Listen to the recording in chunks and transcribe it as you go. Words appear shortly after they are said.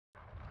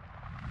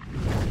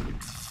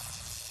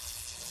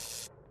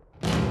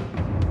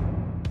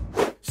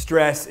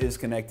Stress is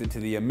connected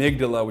to the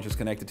amygdala, which is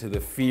connected to the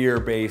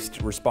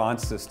fear-based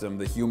response system,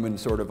 the human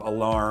sort of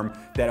alarm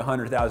that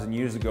 100,000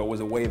 years ago was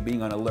a way of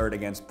being on alert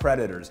against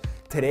predators.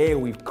 Today,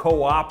 we've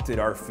co-opted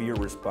our fear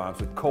response,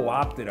 we've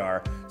co-opted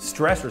our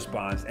stress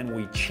response, and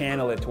we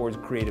channel it towards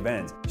creative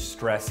ends.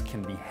 Stress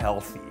can be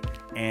healthy,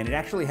 and it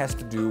actually has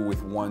to do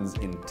with one's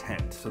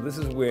intent. So this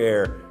is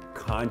where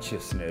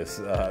consciousness,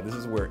 this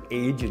is where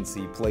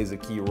agency plays a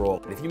key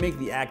role. If you make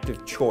the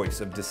active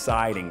choice of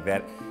deciding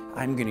that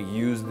I'm going to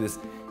use this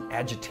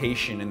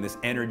agitation and this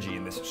energy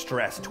and this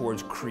stress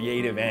towards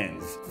creative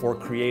ends, for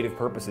creative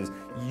purposes,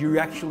 you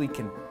actually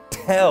can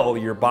tell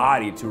your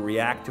body to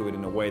react to it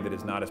in a way that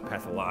is not as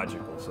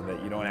pathological, so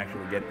that you don't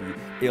actually get the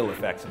ill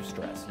effects of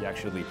stress. You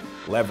actually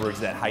leverage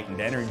that heightened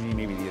energy,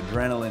 maybe the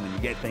adrenaline, and you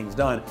get things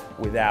done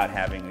without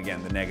having,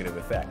 again, the negative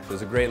effects.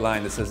 There's a great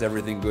line that says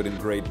everything good and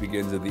great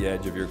begins at the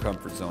edge of your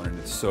comfort zone, and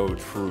it's so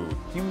true.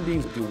 Human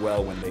beings do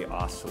well when they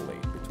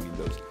oscillate between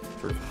those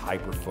sort of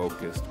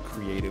hyper-focused,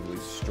 creatively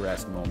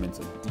stressed moments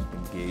of deep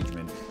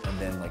engagement, and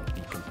then like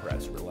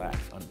decompress, relax,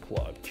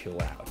 unplug, chill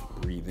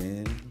out, breathe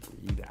in,